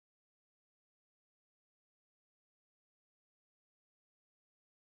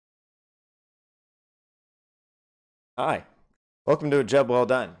Hi, welcome to A Job Well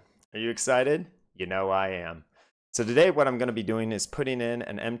Done. Are you excited? You know I am. So today what I'm going to be doing is putting in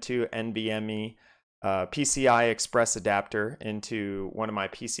an M.2 NVMe PCI Express adapter into one of my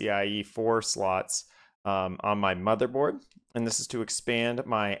PCIe 4 slots on my motherboard. And this is to expand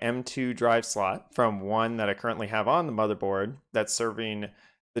my M.2 drive slot from one that I currently have on the motherboard that's serving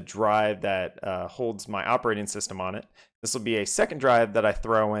the drive that holds my operating system on it. This will be a second drive that I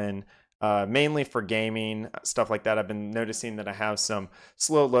throw in mainly for gaming, stuff like that. I've been noticing that I have some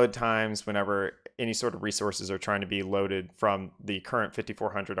slow load times whenever any sort of resources are trying to be loaded from the current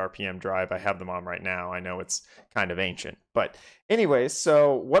 5400 RPM drive I have them on right now. I know it's kind of ancient. But anyways,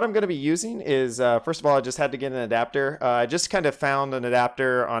 so what I'm going to be using is, first of all, I just had to get an adapter. I just kind of found an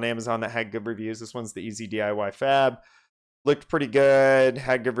adapter on Amazon that had good reviews. This one's the ezdiy-fab. Looked pretty good,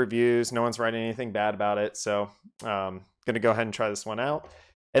 had good reviews. No one's writing anything bad about it. So going to go ahead and try this one out.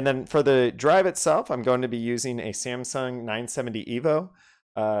 And then for the drive itself, I'm going to be using a Samsung 970 EVO.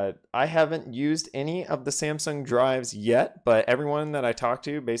 I haven't used any of the Samsung drives yet, but everyone that I talk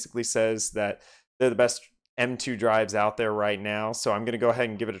to basically says that they're the best M.2 drives out there right now. So I'm going to go ahead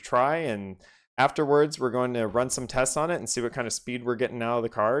and give it a try. And afterwards, we're going to run some tests on it and see what kind of speed we're getting out of the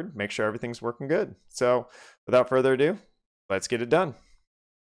card, make sure everything's working good. So without further ado, let's get it done.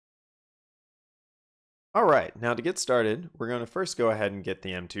 All right, now to get started, we're going to first go ahead and get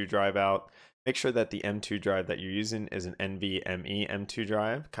the M.2 drive out. Make sure that the M.2 drive that you're using is an NVMe M.2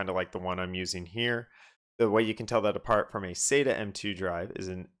 drive, kind of like the one I'm using here. The way you can tell that apart from a SATA M.2 drive is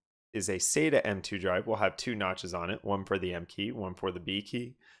a SATA M.2 drive will have two notches on it, one for the M key, one for the B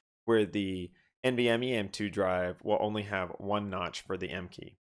key, where the NVMe M.2 drive will only have one notch for the M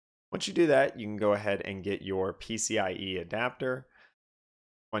key. Once you do that, you can go ahead and get your PCIe adapter.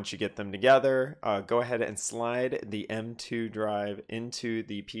 Once you get them together, go ahead and slide the M.2 drive into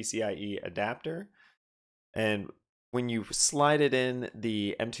the PCIe adapter. And when you slide it in,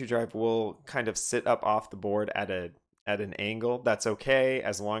 the M.2 drive will kind of sit up off the board at an angle. That's okay,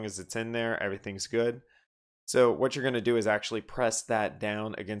 as long as it's in there, everything's good. So what you're going to do is actually press that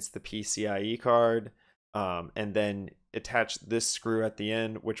down against the PCIe card, and then attach this screw at the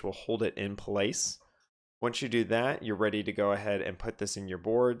end, which will hold it in place. Once you do that, you're ready to go ahead and put this in your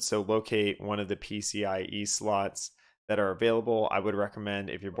board. So locate one of the PCIe slots that are available. I would recommend,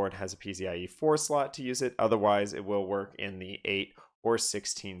 if your board has a PCIe 4 slot, to use it. Otherwise, it will work in the 8 or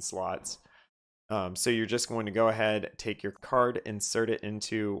 16 slots. So you're just going to go ahead, take your card, insert it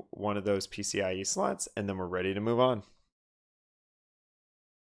into one of those PCIe slots, and then we're ready to move on.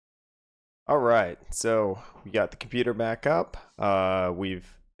 All right, so we got the computer back up.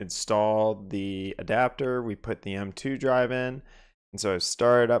 We've installed the adapter, we put the M.2 drive in, and so I've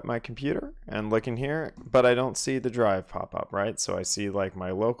started up my computer and looking here, but I don't see the drive pop up, right? So I see like my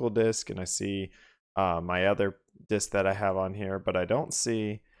local disk and I see my other disk that I have on here, but I don't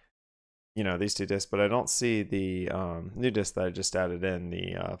see, these two disks, but I don't see the new disk that I just added in,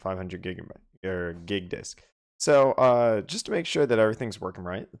 the 500 gig disk. So just to make sure that everything's working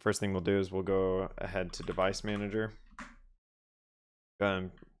right, the first thing we'll do is we'll go ahead to Device Manager, go ahead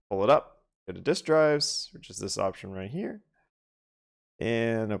and pull it up, go to Disk Drives, which is this option right here,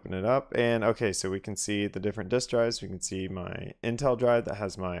 and open it up. And okay, so we can see the different disk drives. We can see my Intel drive that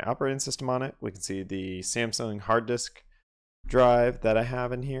has my operating system on it. We can see the Samsung hard disk drive that I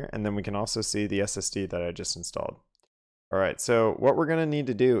have in here, and then we can also see the SSD that I just installed. All right, so what we're gonna need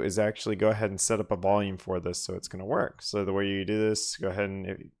to do is actually go ahead and set up a volume for this so it's gonna work. So the way you do this, go ahead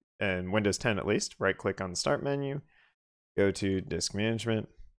and Windows 10 at least, right click on the Start menu, go to Disk Management.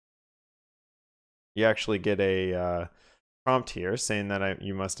 You actually get a prompt here saying that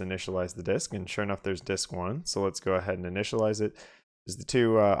you must initialize the disk, and sure enough, there's disk 1. So let's go ahead and initialize it. There's the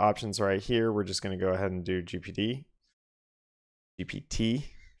two options right here. We're just gonna go ahead and do GPT,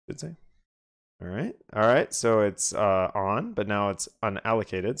 should say. All right, so it's on, but now it's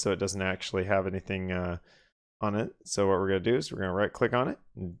unallocated, so it doesn't actually have anything on it. So what we're gonna do is we're gonna right click on it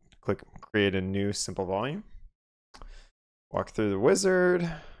and click create a new simple volume. Walk through the wizard.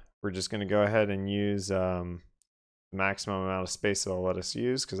 We're just gonna go ahead and use the maximum amount of space it'll let us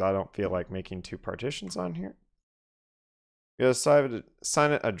use, because I don't feel like making two partitions on here. We're gonna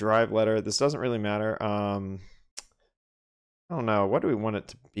assign it a drive letter. This doesn't really matter. I don't know, what do we want it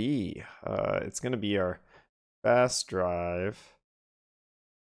to be? It's going to be our fast drive.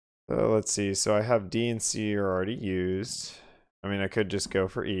 So let's see, so I have D and C are already used. I mean, I could just go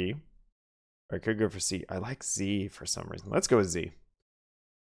for E, or I could go for C. I like Z for some reason. Let's go with Z.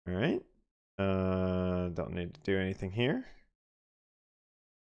 All right, don't need to do anything here.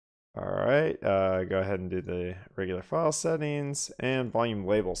 All right, go ahead and do the regular file settings and volume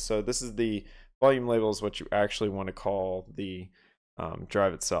labels. So this is the volume label is what you actually want to call the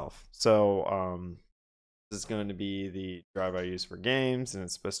drive itself. So this is going to be the drive I use for games, and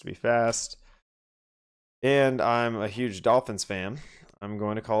it's supposed to be fast. And I'm a huge Dolphins fan. I'm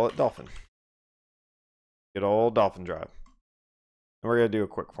going to call it Dolphin. Good old Dolphin drive. And we're going to do a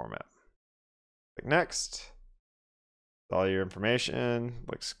quick format. Click next. All your information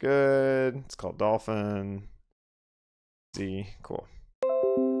looks good. It's called Dolphin. Z, cool.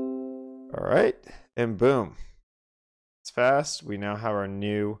 All right, and boom. It's fast. We now have our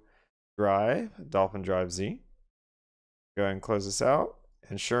new drive, Dolphin Drive Z. Go ahead and close this out.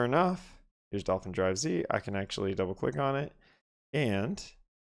 And sure enough, here's Dolphin Drive Z. I can actually double click on it, and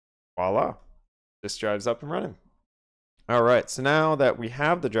voila, this drive's up and running. All right, so now that we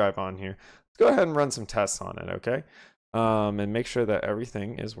have the drive on here, let's go ahead and run some tests on it, okay? And make sure that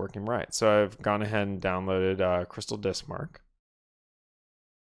everything is working right. So I've gone ahead and downloaded Crystal Disk Mark.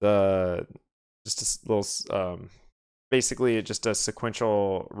 Just a little, basically it just does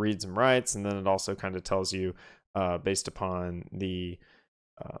sequential reads and writes, and then it also kind of tells you based upon the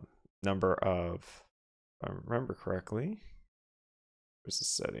number of, if I remember correctly, where's the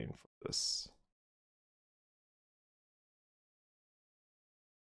setting for this?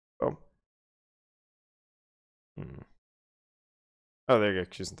 Oh. Oh, there you go,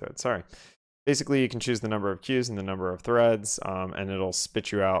 choosing thread, sorry. Basically, you can choose the number of queues and the number of threads, and it'll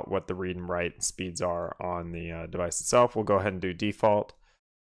spit you out what the read and write speeds are on the device itself. We'll go ahead and do default,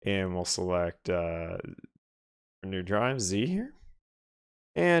 and we'll select a new drive, Z here,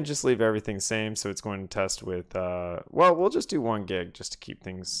 and just leave everything the same. So it's going to test with, well, we'll just do 1 gig just to keep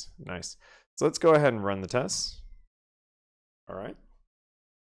things nice. So let's go ahead and run the tests. All right.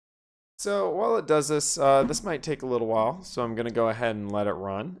 So while it does this, this might take a little while, so I'm going to go ahead and let it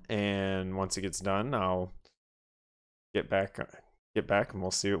run, and once it gets done, I'll get back and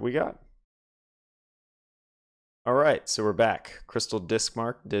we'll see what we got. All right, so we're back. Crystal Disk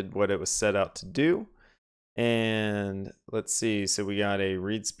Mark did what it was set out to do, and let's see, so we got a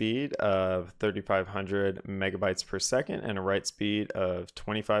read speed of 3,500 megabytes per second and a write speed of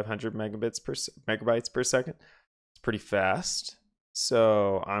 2,500 megabytes per second. It's pretty fast.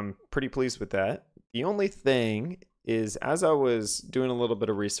 So I'm pretty pleased with that. The only thing is, as I was doing a little bit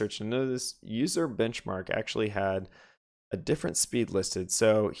of research, I noticed user benchmark actually had a different speed listed.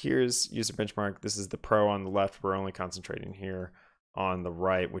 So here's user benchmark. This is the Pro on the left. We're only concentrating here on the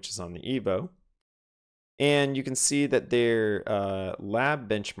right, which is on the Evo. And you can see that their lab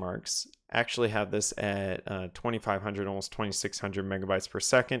benchmarks actually have this at 2,500, almost 2,600 megabytes per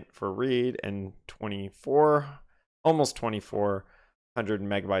second for read, and almost 2,400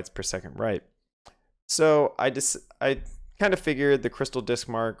 megabytes per second write. So I kind of figured the Crystal Disk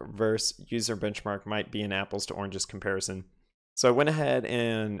Mark versus user benchmark might be an apples to oranges comparison. So I went ahead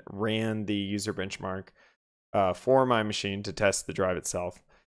and ran the user benchmark for my machine to test the drive itself.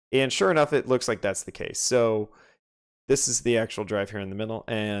 And sure enough, it looks like that's the case. So this is the actual drive here in the middle.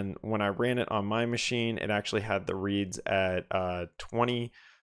 And when I ran it on my machine, it actually had the reads at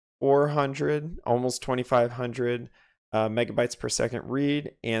 2,400, almost 2,500 megabytes per second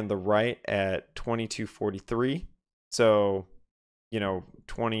read, and the write at 2,243. So, you know,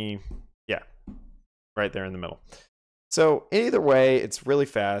 20, yeah, right there in the middle. So either way, it's really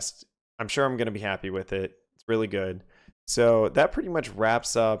fast. I'm sure I'm going to be happy with it. It's really good. So that pretty much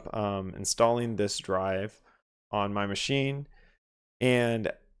wraps up installing this drive on my machine.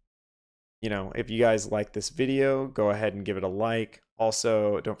 And, you know, if you guys like this video, go ahead and give it a like.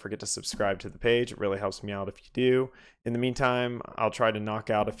 Also, don't forget to subscribe to the page. It really helps me out if you do. In the meantime, I'll try to knock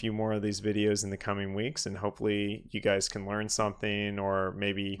out a few more of these videos in the coming weeks, and hopefully you guys can learn something, or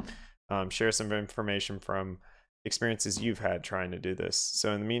maybe share some information from experiences you've had trying to do this.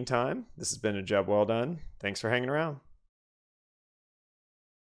 So in the meantime, this has been a job well done. Thanks for hanging around.